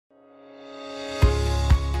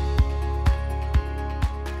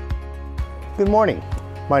Good morning.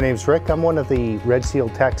 My name's Rick. I'm one of the Red Seal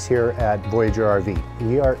techs here at Voyager RV.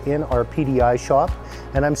 We are in our PDI shop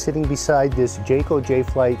and I'm sitting beside this Jayco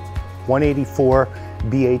J-Flight 184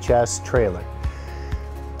 BHS trailer.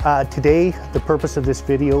 Today, the purpose of this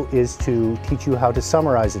video is to teach you how to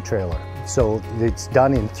summarize a trailer. So it's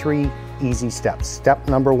done in 3 easy steps. Step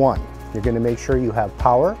number 1, you're going to make sure you have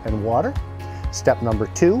power and water. Step number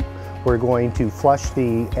 2, we're going to flush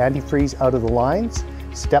the antifreeze out of the lines.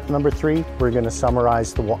 Step number 3, we're going to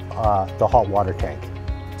summarize the hot water tank.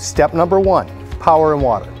 Step number 1, power and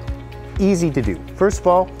water. Easy to do. First of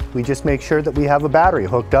all, we just make sure that we have a battery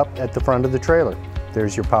hooked up at the front of the trailer.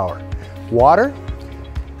 There's your power. Water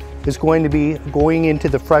is going to be going into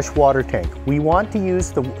the fresh water tank. We want to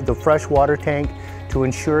use the fresh water tank to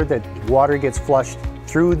ensure that water gets flushed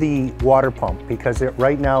through the water pump because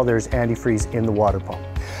right now there's antifreeze in the water pump.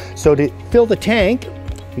 So to fill the tank,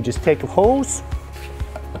 you just take a hose,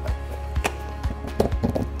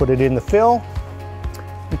 put it in the fill,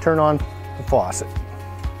 and turn on the faucet.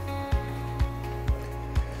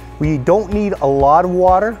 We don't need a lot of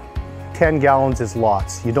water. 10 gallons is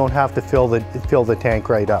lots. You don't have to fill the tank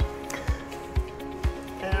right up.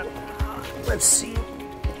 And let's see.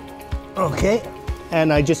 Okay,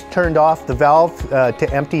 and I just turned off the valve to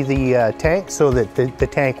empty the tank so that the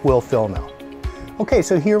tank will fill now. Okay,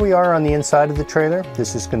 so here we are on the inside of the trailer.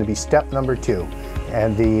 This is going to be step number 2.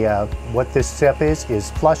 And what this step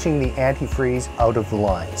is flushing the antifreeze out of the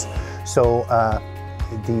lines. So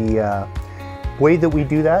the way that we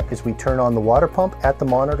do that is we turn on the water pump at the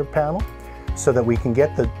monitor panel so that we can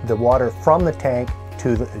get the water from the tank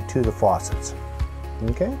to the faucets.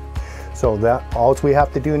 Okay, so that all we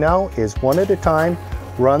have to do now is one at a time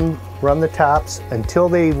run the taps until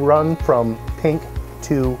they run from pink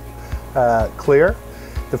to clear.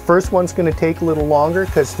 The first one's going to take a little longer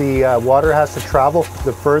because the water has to travel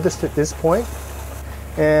the furthest at this point.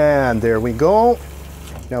 And there we go.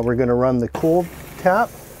 Now we're going to run the cold tap.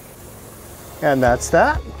 And that's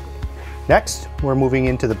that. Next, we're moving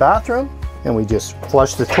into the bathroom and we just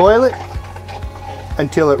flush the toilet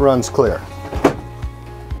until it runs clear.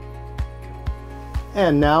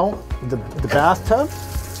 And now the bathtub.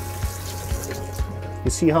 You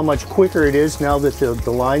see how much quicker it is now that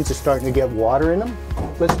the lines are starting to get water in them.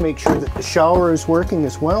 Let's make sure that the shower is working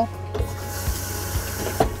as well.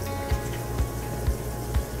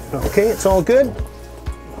 Okay, it's all good.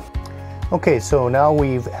 Okay, so now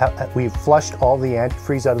we've flushed all the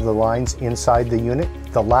antifreeze out of the lines inside the unit.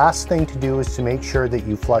 The last thing to do is to make sure that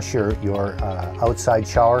you flush your outside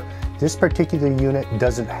shower. This particular unit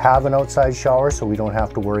doesn't have an outside shower, so we don't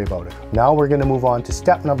have to worry about it. Now we're going to move on to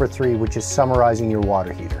step number 3, which is summarizing your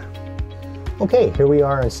water heater. Okay, here we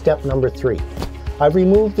are in step number 3. I've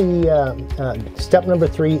removed step number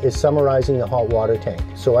 3 is summarizing the hot water tank.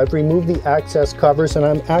 So I've removed the access covers and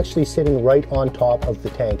I'm actually sitting right on top of the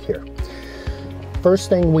tank here. First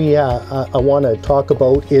thing I want to talk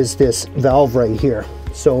about is this valve right here.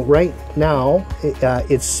 So right now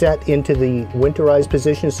it's set into the winterized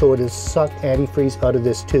position, so it has sucked antifreeze out of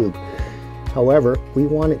this tube. However, we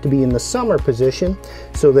want it to be in the summer position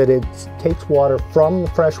so that it takes water from the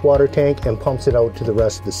fresh water tank and pumps it out to the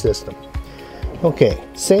rest of the system. Okay,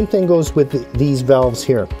 same thing goes with these valves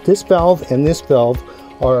here. This valve and this valve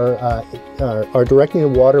are directing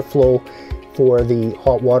the water flow for the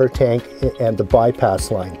hot water tank and the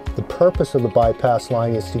bypass line. The purpose of the bypass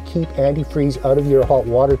line is to keep antifreeze out of your hot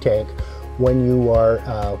water tank when you are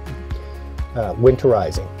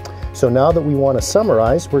winterizing. So now that we want to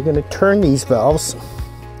summarize, we're going to turn these valves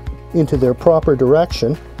into their proper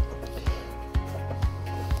direction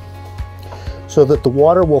so that the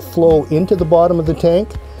water will flow into the bottom of the tank,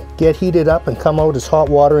 get heated up and come out as hot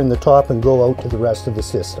water in the top and go out to the rest of the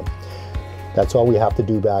system. That's all we have to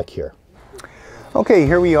do back here. Okay,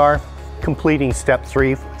 here we are completing step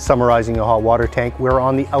 3, summarizing a hot water tank. We're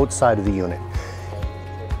on the outside of the unit.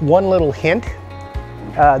 One little hint,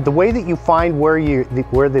 the way that you find where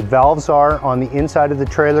the valves are on the inside of the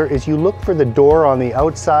trailer is you look for the door on the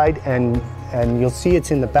outside and you'll see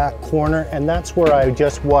it's in the back corner, and that's where I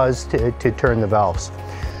just was to turn the valves.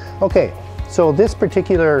 Okay, so this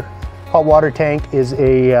particular hot water tank is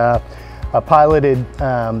a piloted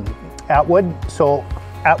Atwood. So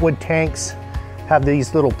Atwood tanks have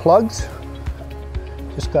these little plugs.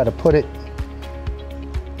 Just got to put it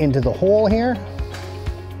into the hole here.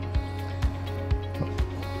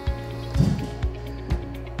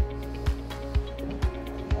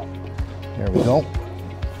 There we go.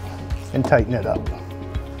 And tighten it up.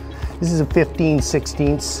 This is a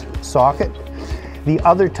 15/16 socket. The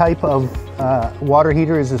other type of water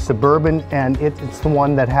heater is a Suburban, and it's the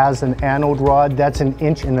one that has an anode rod. That's 1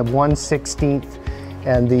 inch and 1/16,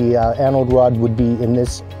 and the anode rod would be in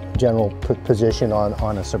this general position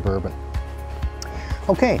on a Suburban.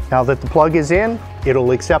 Okay, now that the plug is in,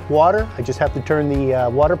 it'll accept water. I just have to turn the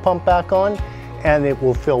water pump back on and it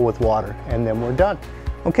will fill with water, and then we're done.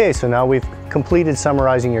 Okay, so now we've completed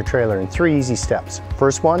summarizing your trailer in 3 easy steps.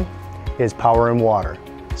 First one is power and water.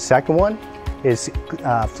 Second one is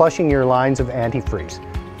flushing your lines of antifreeze.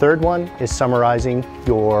 Third one is summarizing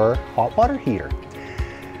your hot water heater.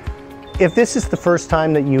 If this is the first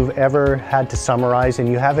time that you've ever had to summarize and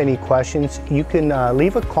you have any questions, you can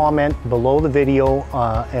leave a comment below the video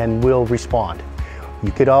and we'll respond.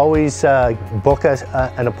 You could always book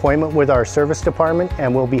an appointment with our service department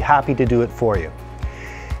and we'll be happy to do it for you.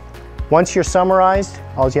 Once you're summarized,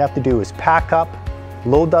 all you have to do is pack up,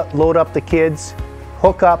 load up the kids,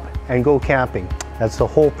 hook up, and go camping. That's the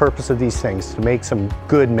whole purpose of these things, to make some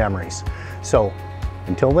good memories. So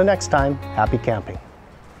until the next time, happy camping.